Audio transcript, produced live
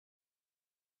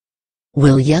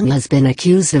Will Young has been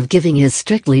accused of giving his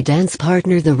Strictly dance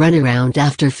partner the runaround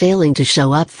after failing to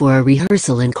show up for a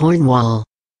rehearsal in Cornwall.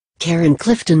 Karen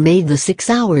Clifton made the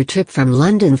 6-hour trip from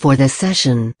London for the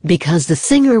session because the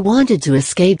singer wanted to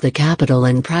escape the capital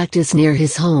and practice near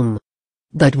his home.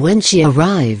 But when she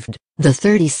arrived, the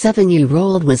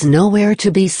 37-year-old was nowhere to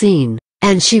be seen,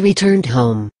 and she returned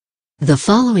home. The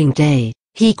following day,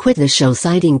 he quit the show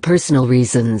citing personal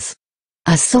reasons.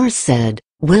 A source said,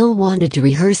 Will wanted to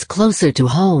rehearse closer to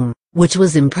home, which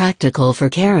was impractical for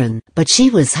Karen, but she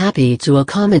was happy to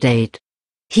accommodate.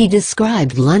 He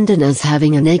described London as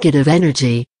having a negative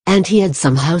energy, and he had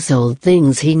some household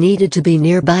things he needed to be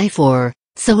nearby for,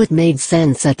 so it made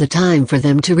sense at the time for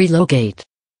them to relocate.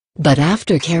 But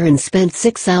after Karen spent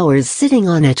 6 hours sitting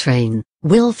on a train,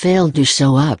 Will failed to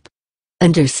show up.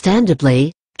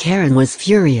 Understandably, Karen was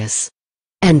furious.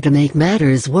 And to make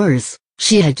matters worse,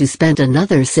 she had to spend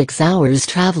another 6 hours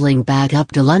traveling back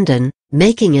up to London,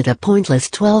 making it a pointless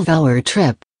 12-hour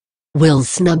trip. Will's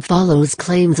snub follows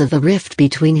claims of a rift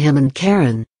between him and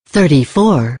Karen,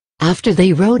 34, after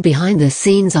they rode behind the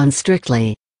scenes on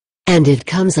Strictly. And it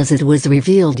comes as it was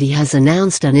revealed he has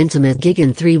announced an intimate gig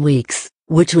in 3 weeks,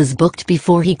 which was booked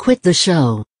before he quit the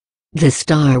show. The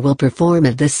star will perform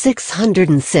at the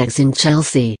 606 in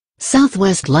Chelsea,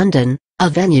 southwest London, a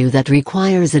venue that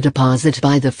requires a deposit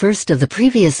by the 1st of the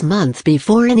previous month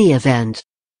before any event.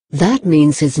 That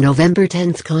means his November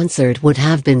 10th concert would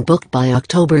have been booked by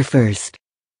October 1st.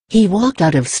 He walked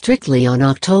out of Strictly on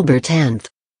October 10th.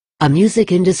 A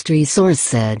music industry source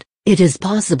said, "It is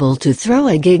possible to throw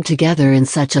a gig together in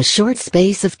such a short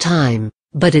space of time,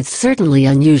 but it's certainly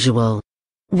unusual."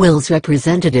 Will's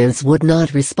representatives would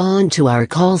not respond to our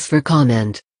calls for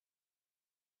comment.